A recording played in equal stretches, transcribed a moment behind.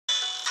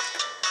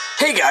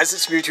Hey guys,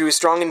 it's Mewtwo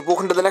Strong, and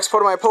welcome to the next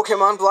part of my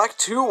Pokemon Black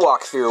 2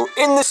 walkthrough.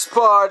 In this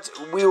part,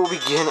 we will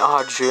begin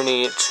our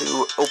journey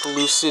to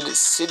Opaloosid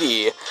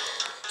City.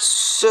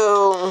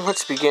 So,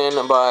 let's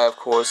begin by, of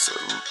course,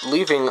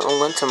 leaving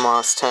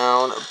Lentamos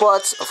Town,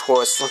 but, of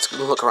course, let's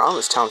look around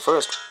this town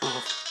first,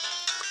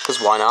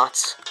 because why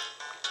not?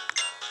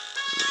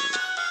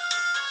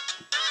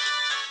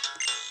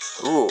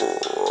 Ooh.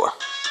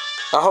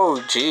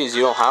 Oh, geez,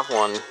 you don't have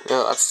one.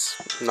 Yeah,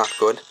 that's not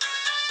good.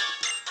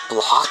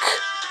 Block?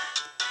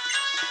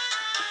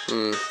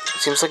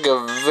 Seems like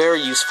a very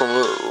useful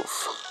move.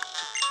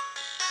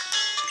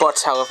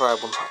 But, however, I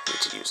will not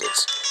need to use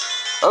it.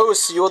 Oh,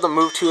 so you're the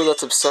Mewtwo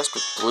that's obsessed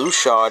with blue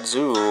shards.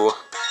 Ooh.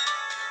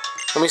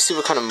 Let me see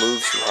what kind of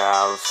moves you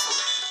have.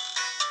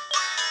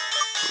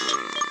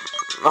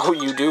 Oh,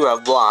 you do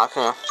have block,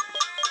 huh?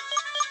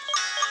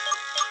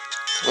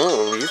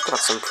 Oh, you've got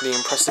some pretty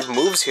impressive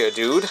moves here,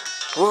 dude.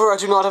 However, I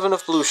do not have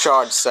enough blue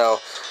shards, so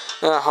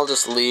I'll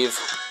just leave.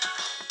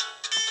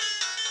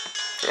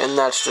 And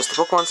that's just the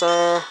Pokemon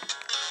Center.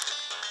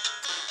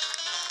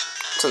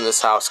 What's in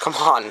this house? Come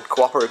on,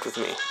 cooperate with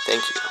me.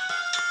 Thank you.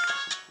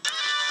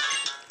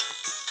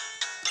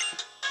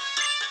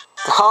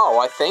 Oh,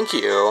 I thank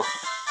you.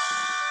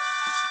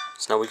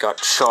 So now we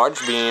got Charge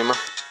Beam.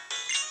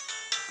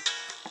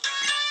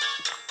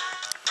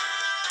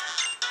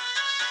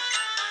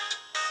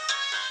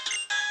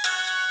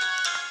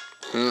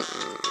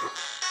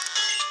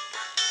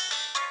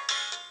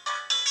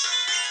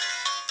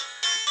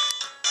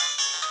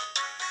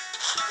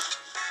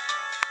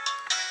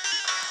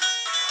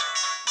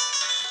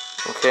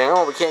 Okay,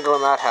 well, we can't go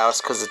in that house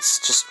because it's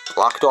just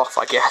blocked off,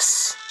 I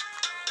guess.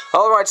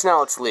 Alright, now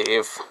let's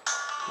leave.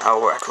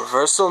 Now we're at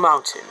Reversal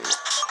Mountain.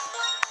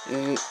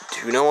 Do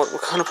you know what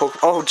kind of Pokemon?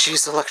 Oh,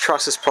 jeez,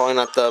 Electros is probably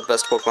not the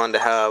best Pokemon to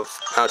have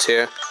out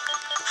here.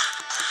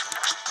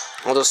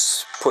 I'll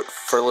just put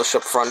Furlish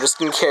up front, just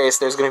in case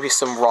there's going to be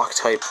some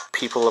Rock-type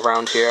people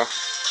around here.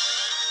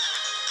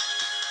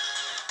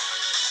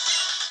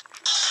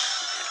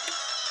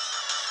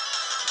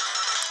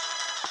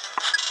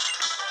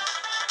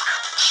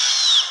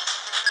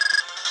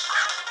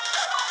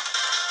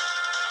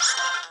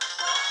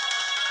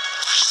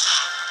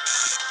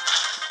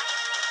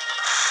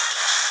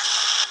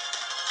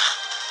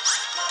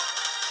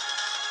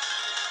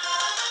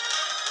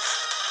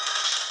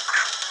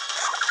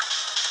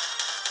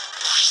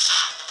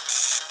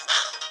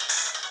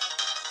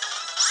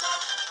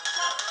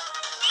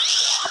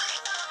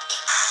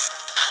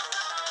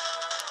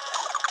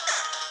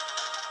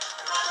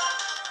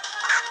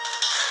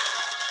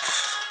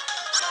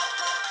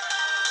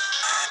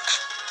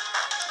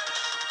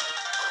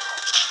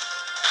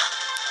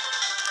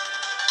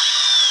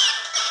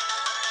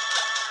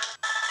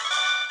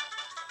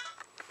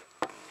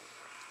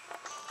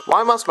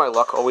 Why must my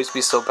luck always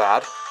be so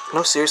bad?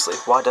 No, seriously,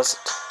 why does it?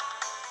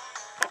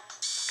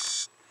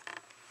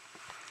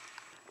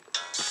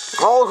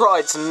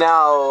 Alright,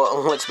 now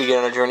let's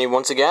begin our journey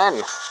once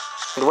again.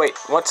 And wait,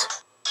 what?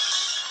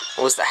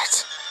 What was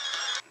that?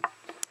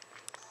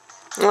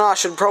 I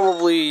should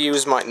probably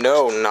use my...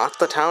 No, not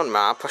the town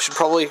map. I should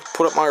probably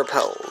put up my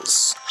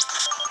repels.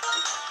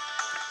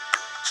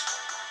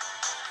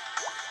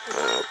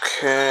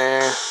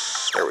 Okay,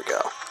 there we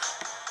go.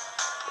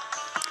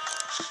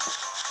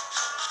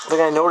 The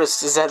thing I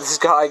noticed is that this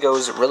guy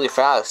goes really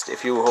fast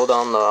if you hold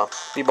on the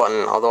B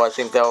button, although I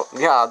think that,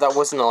 yeah, that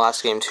was in the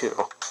last game too.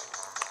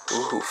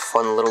 Ooh,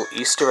 fun little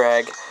Easter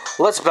egg.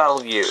 Let's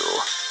battle you.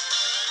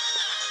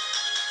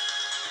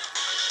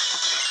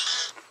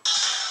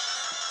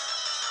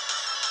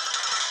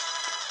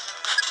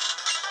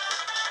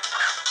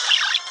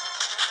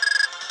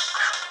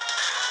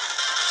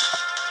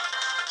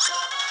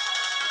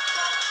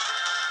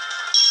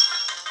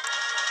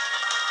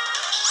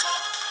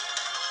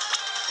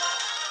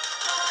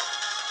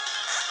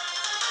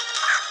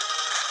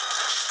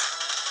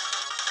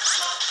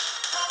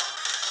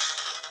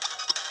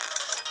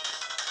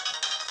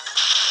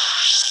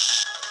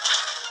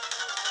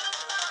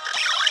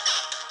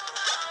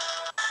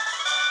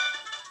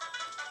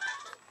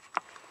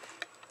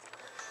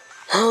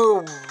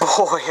 Oh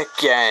boy,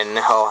 again.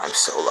 Oh, I'm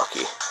so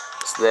lucky.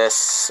 What's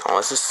this? Oh,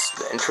 is this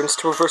the entrance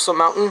to Reversal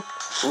Mountain?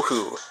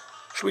 Woohoo.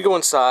 Should we go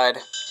inside?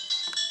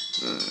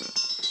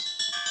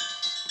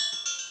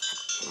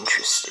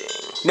 Interesting.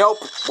 Nope,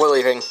 we're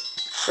leaving.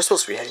 We're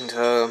supposed to be heading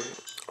to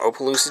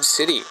Opaloosid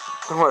City.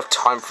 I don't have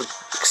time for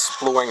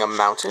exploring a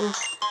mountain.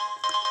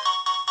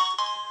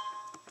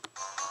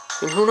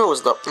 I mean, who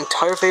knows? The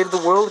entire fate of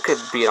the world could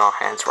be in our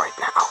hands right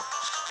now.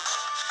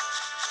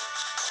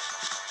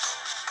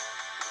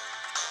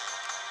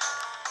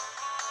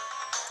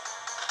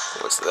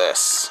 What's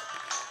this?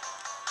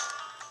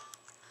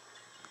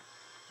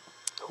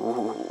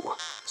 Ooh,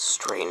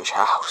 strange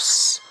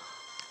house.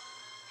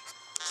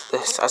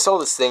 This, I saw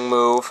this thing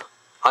move.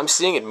 I'm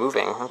seeing it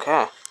moving,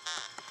 okay.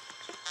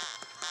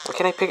 Why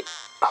can't I pick it?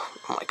 Oh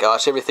my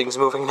gosh, everything's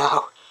moving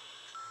now.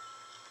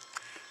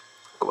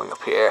 Going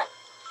up here.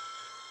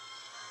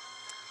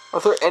 Are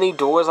there any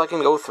doors I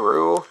can go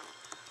through?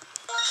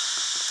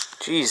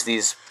 Jeez,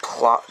 these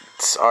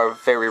plots are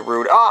very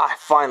rude. Ah,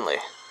 finally.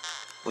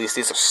 At least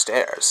these are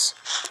stairs.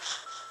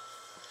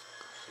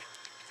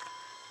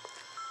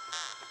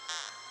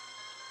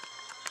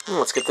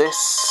 Let's get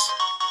this.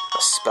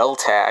 A spell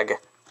tag.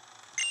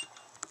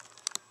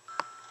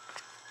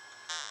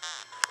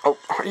 Oh,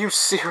 are you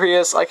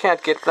serious? I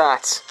can't get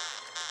that.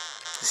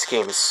 This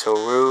game is so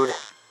rude.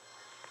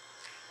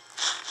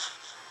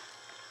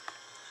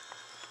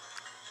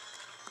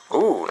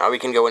 Ooh, now we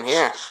can go in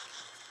here.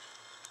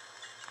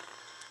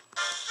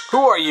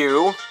 Who are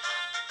you?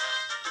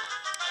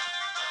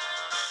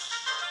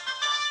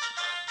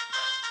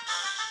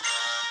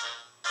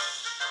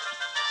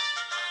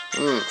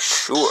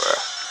 Sure.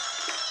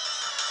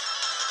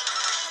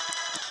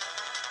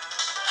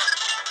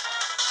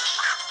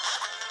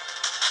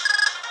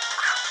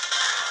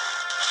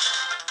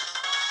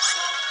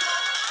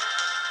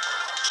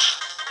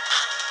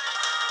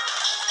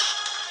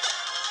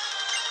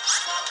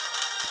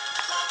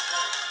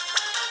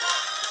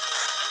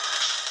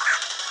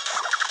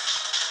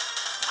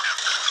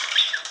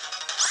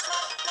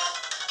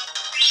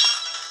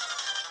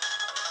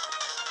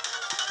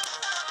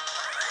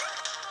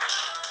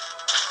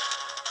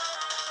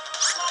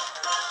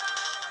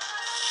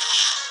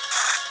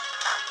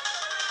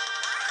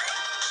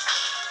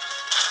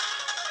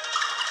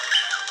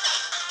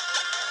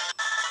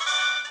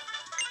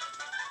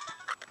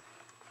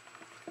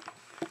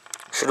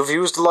 Should have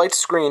used the light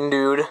screen,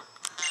 dude.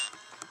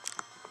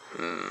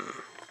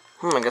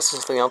 I guess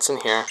there's something else in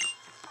here.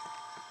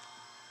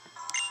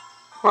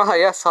 Well,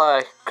 yes,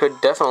 I could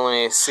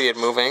definitely see it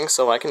moving,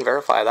 so I can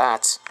verify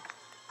that.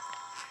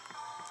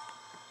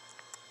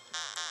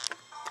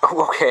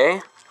 Oh,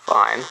 okay.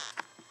 Fine.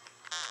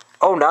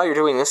 Oh, now you're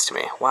doing this to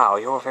me. Wow,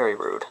 you're very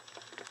rude.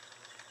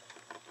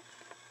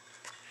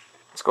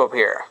 Let's go up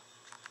here.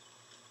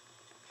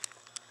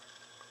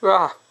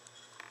 Ah.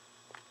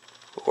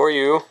 Who are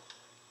you?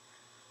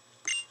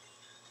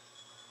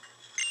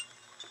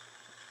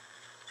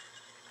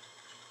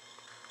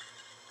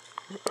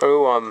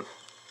 Oh,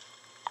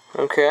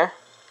 okay.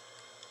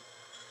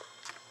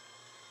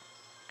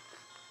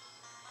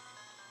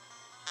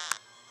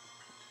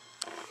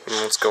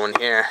 Let's go in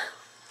here.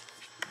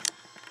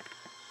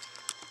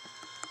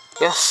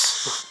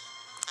 Yes.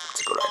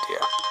 That's a good idea.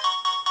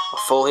 A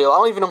full heal. I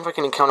don't even know if I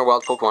can encounter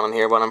wild Pokemon in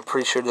here, but I'm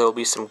pretty sure there'll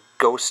be some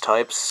ghost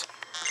types.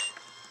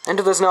 And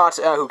if there's not,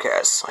 who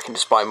cares? I can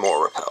just buy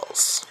more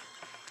repels.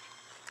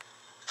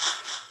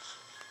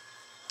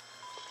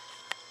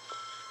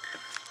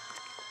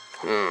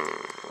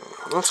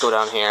 Let's go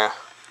down here.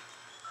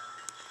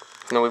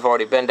 No, we've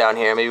already been down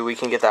here. Maybe we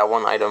can get that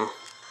one item.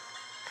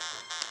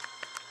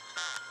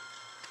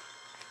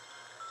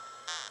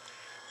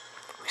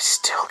 We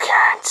still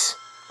can't.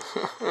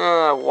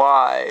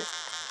 Why?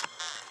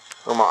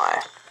 Oh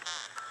my.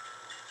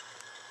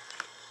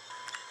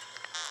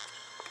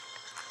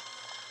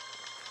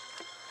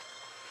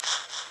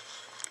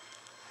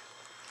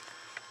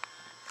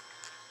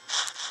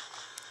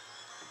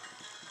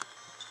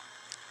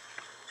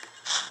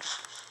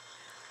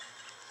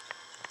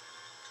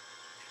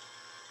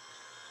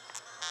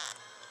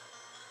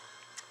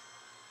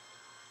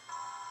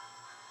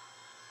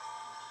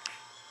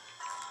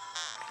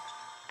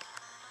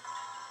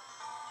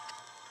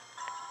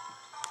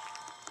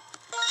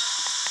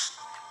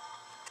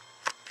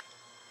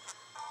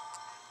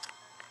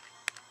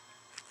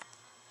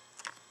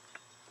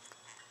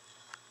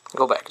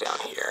 Go back down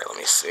here, let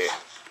me see.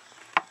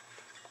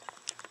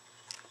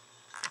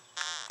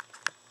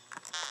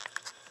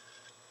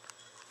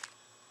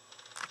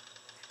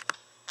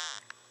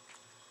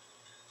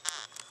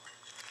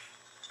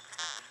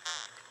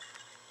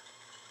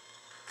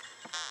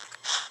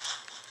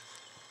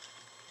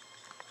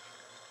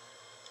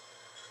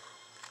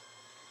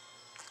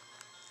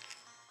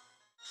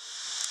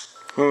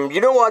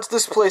 You know what?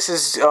 This place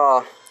is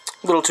a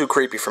little too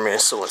creepy for me,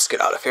 so let's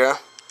get out of here.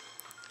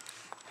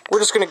 We're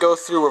just gonna go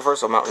through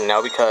Reversal Mountain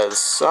now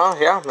because,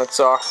 yeah, that's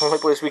the only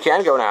place we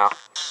can go now.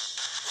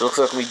 So it looks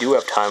like we do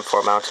have time for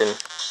a mountain.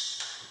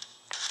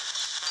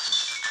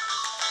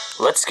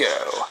 Let's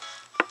go.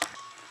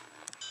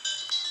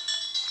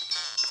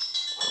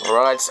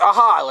 Alright,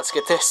 aha, let's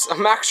get this. A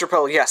Max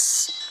Repel,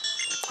 yes.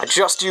 I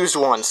just used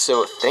one,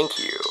 so thank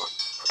you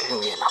for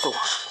giving me another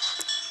one.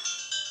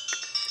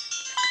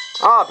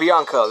 Ah,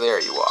 Bianca, there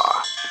you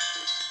are.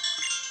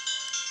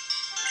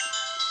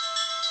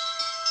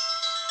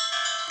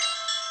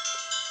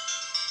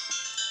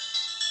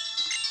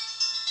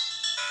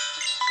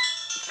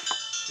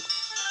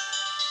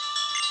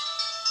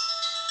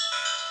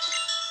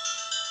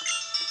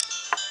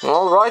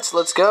 Alright,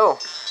 let's go.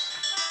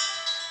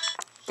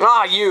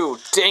 Ah, you!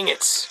 Dang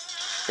it!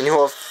 And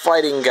you're a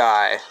fighting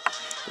guy.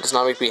 It does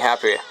not make me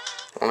happy. I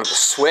wanted to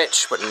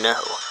switch, but no.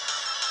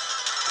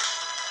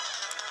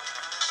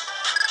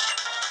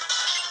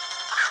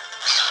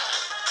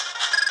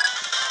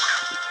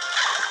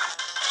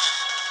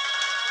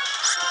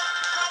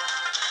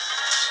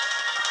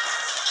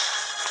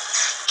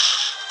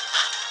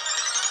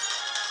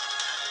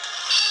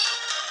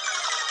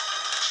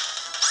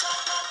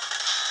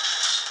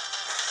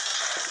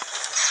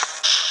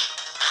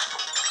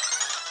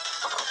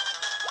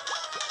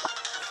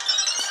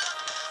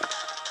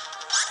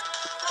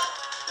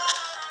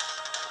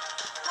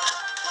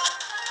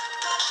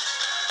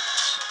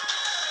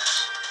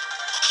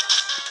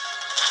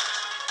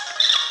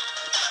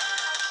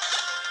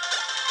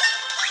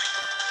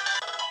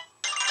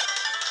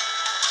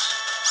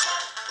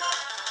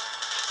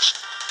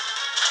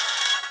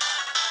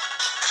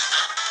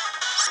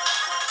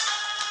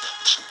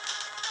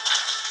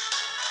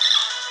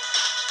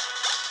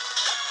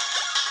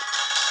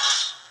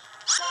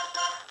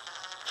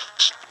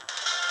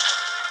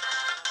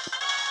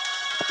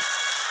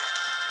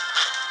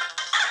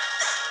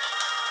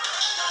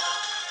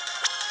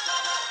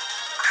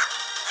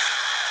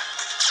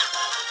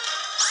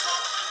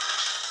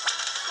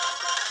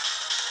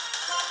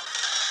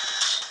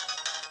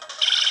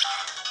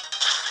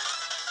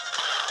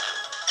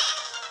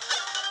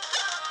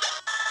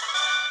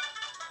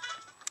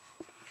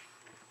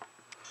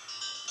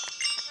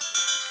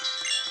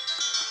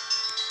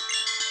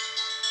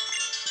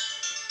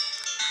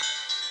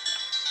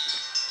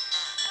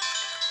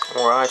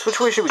 Alright, which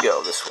way should we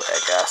go? This way, I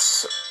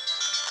guess.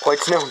 Quite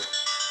known.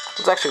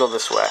 Let's actually go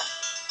this way.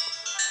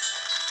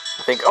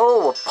 I think,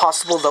 oh, a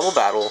possible double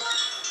battle.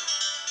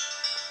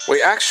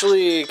 Wait,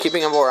 actually,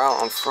 keeping Ember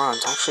out on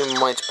front actually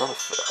might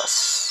benefit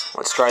us.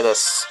 Let's try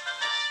this.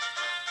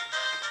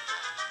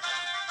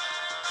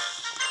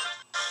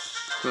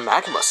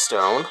 Magma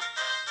Stone?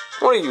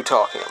 What are you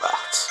talking about?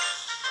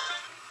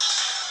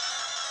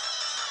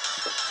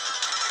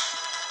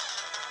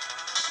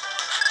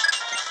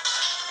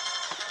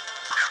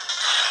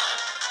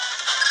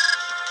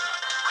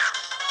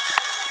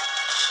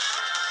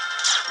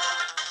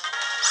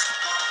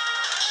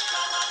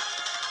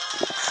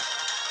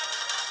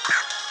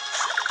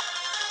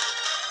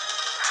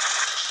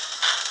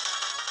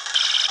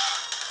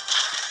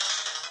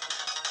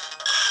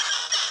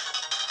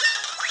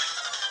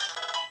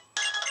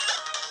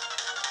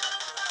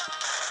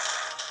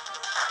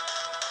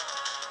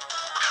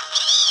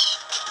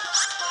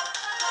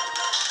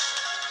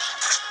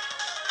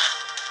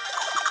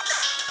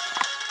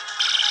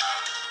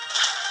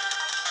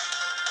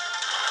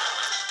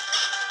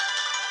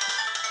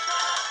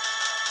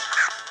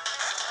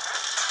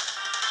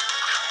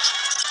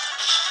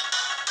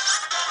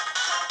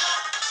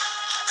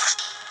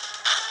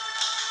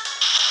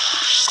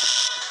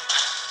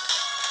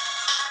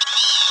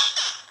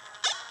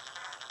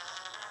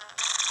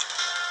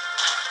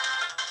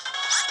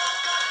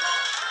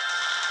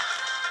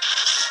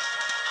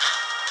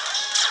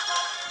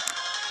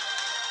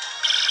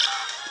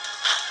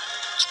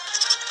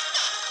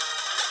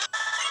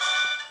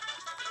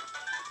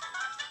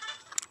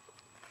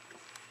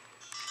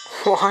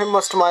 Why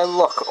must my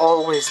luck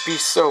always be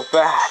so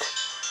bad?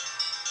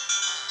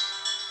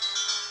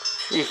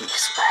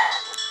 Jeez, man.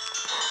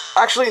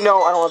 Actually,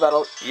 no, I don't want to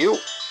battle you.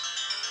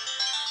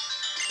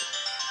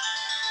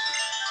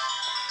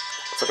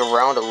 Let's look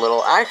around a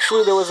little.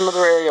 Actually, there was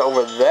another area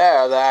over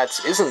there that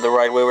isn't the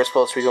right way we're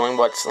supposed to be going,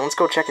 but let's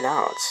go check it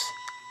out.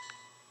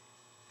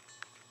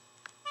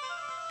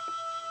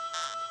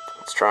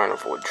 Let's try and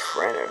avoid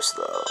trainers,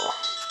 though.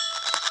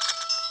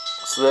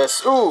 What's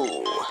this?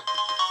 Ooh!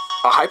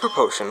 A hyper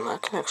potion.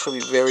 That can actually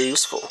be very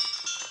useful.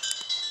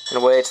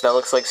 And wait, that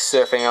looks like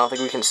surfing. I don't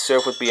think we can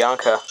surf with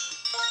Bianca.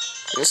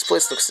 This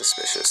place looks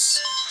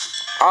suspicious.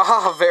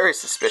 Ah, very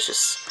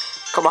suspicious.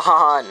 Come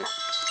on.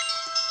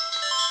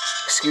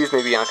 Excuse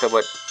me, Bianca,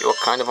 but you're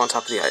kind of on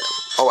top of the item.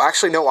 Oh,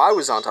 actually, no, I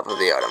was on top of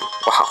the item.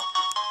 Wow.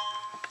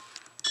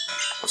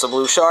 What's a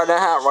blue shard?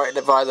 Right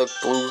by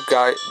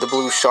the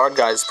blue shard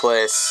guy's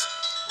place.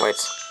 Wait,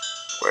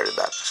 where does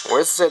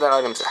it say that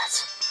item's at?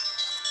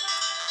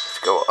 Let's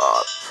go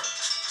up.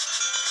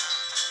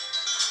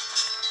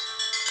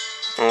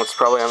 Oh, it's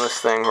probably on this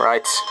thing,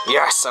 right?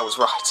 Yes, I was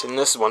right. And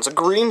this one's a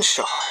green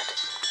shard.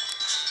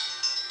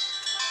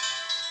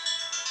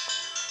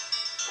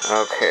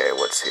 Okay,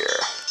 what's here?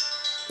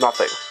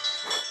 Nothing.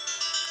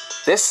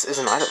 This is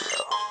an item,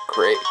 though.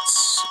 Great.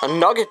 A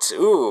nugget!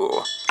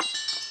 Ooh.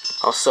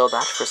 I'll sell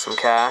that for some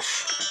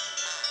cash.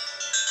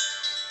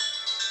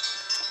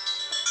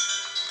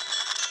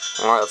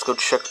 Alright, let's go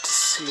check to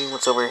see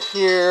what's over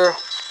here.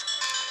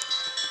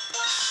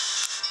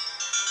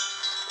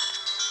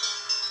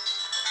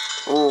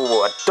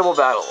 Ooh, a double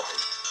battle.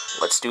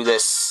 Let's do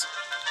this.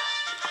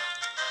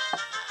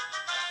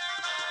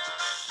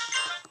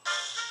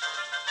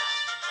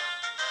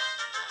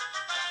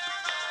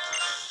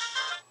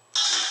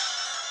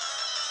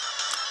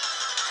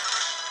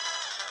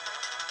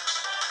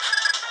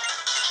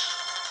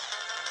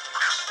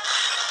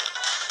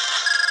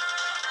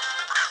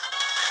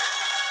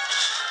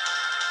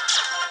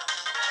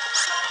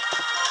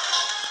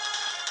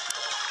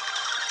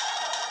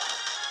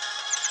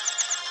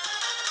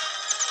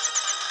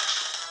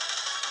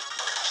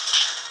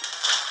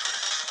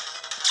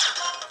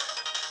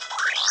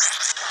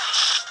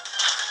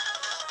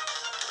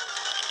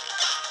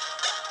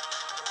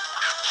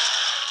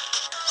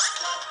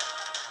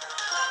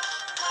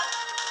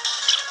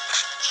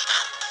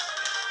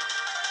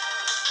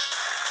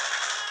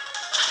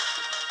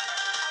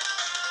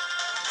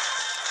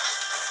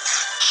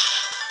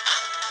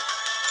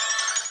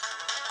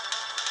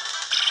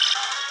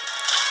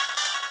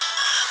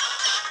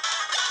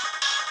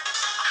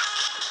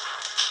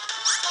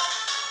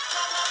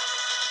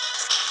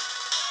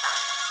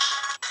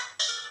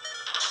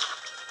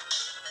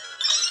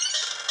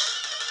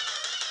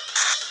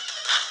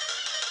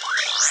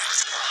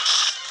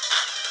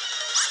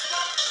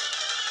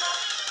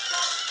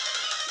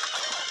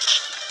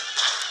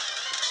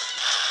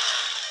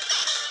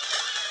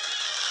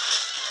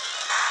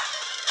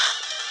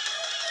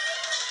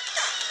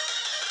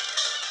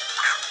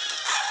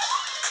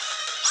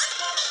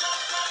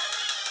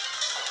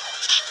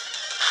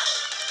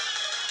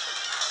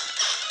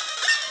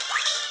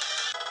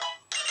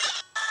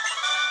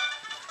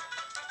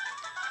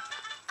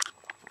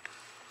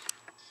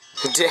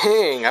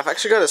 Dang, I've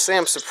actually got to say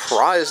I'm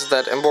surprised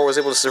that Ember was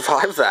able to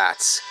survive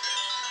that.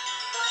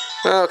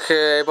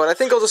 Okay, but I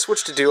think I'll just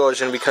switch to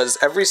Duogen because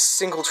every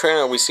single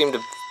trainer we seem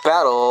to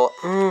battle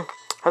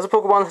has a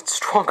Pokemon that's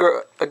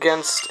stronger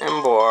against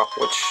Ember,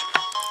 which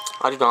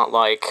I do not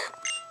like.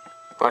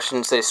 I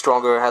shouldn't say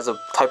stronger, has a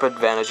type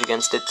advantage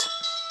against it.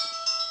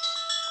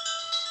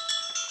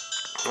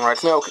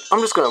 Alright, no,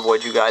 I'm just gonna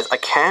avoid you guys. I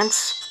can't.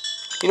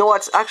 You know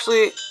what?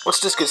 Actually, let's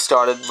just get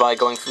started by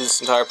going through this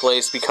entire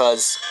place,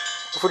 because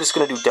if we're just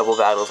gonna do double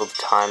battles all the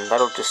time,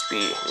 that'll just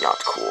be not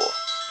cool.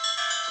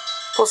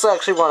 Plus, I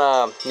actually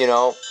wanna, you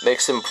know, make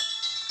some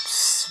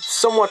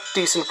somewhat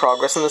decent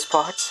progress in this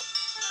part.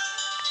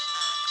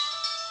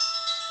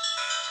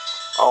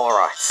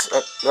 Alright.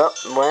 Nope,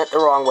 went the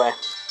wrong way.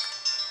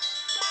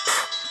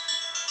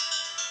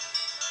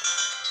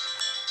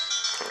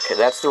 Okay,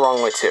 that's the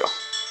wrong way too.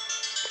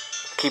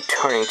 Keep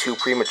turning too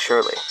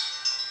prematurely.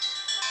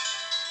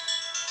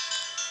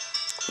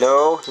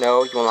 No,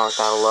 no, you will not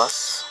battle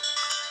us.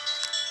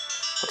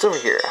 What's over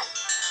here?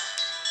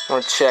 I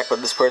want to check,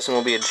 but this person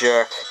will be a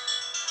jerk.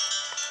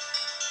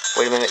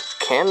 Wait a minute,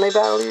 can they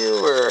battle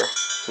you, or...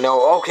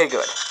 No, okay,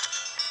 good.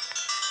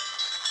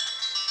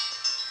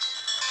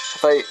 I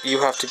thought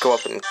you have to go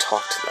up and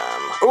talk to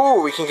them.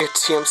 Ooh, we can get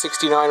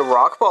TM69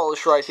 Rock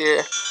Polish right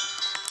here.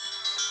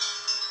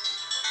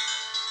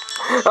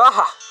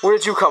 Aha! Where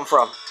did you come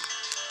from?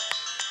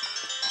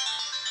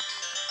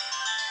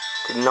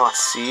 Did not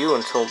see you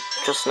until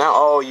just now.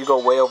 Oh, you go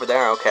way over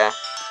there, okay.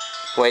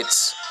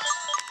 Wait.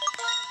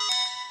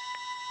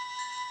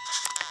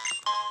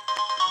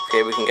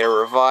 Okay, we can get a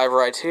revive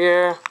right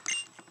here.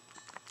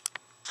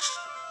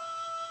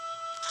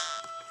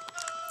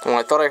 Oh,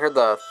 I thought I heard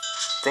the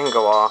thing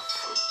go off.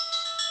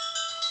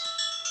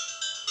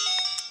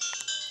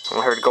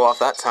 I heard it go off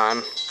that time.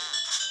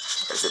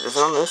 Is it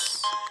on this?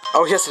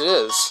 Oh, yes it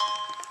is.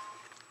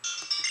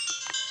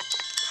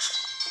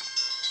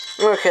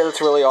 Okay, that's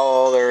really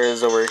all there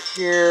is over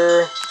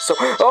here. So,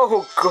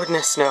 oh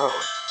goodness, no.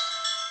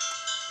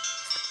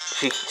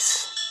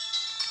 Jeez.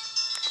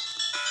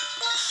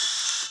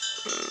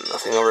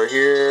 Nothing over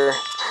here.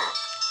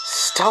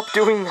 Stop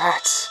doing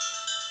that.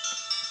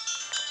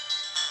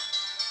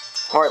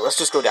 Alright, let's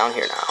just go down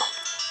here now.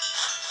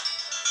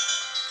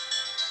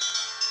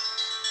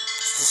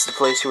 Is this the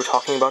place you were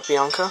talking about,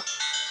 Bianca?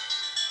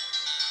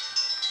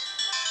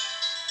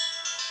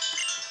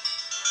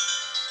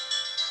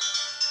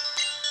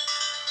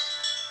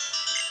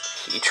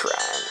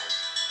 Heatran.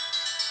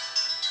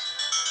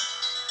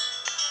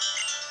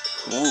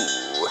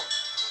 Ooh.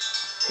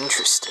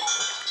 Interesting.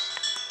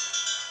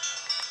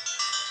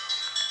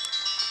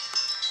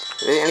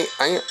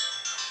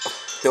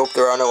 Nope,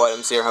 there are no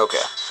items here. Okay.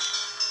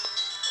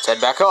 Let's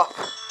head back up.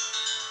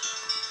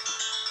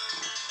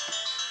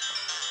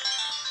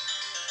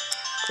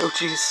 Oh,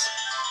 jeez.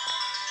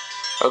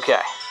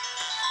 Okay.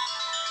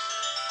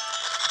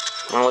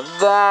 And with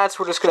that,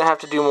 we're just gonna have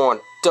to do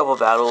more double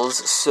battles,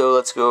 so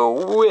let's go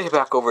way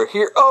back over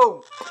here.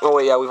 Oh! Oh,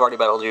 wait, yeah, we've already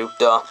battled you.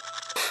 Duh.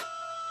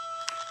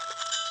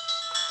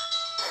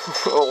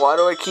 Why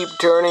do I keep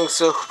turning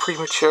so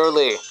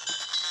prematurely?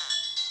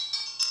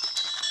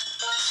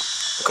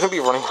 I'm gonna be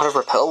running out of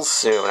repels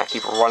soon. I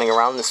keep running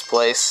around this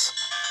place.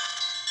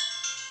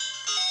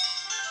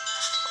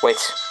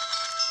 Wait.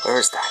 Where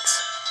is that?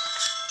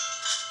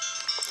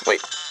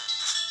 Wait.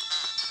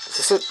 Is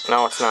this it?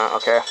 No, it's not.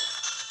 Okay.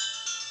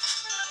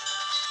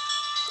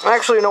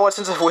 Actually, you know what?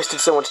 Since I've wasted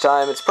so much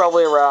time, it's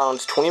probably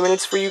around 20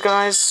 minutes for you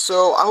guys,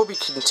 so I will be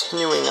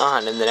continuing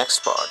on in the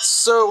next part.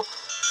 So,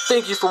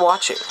 thank you for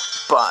watching.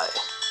 Bye.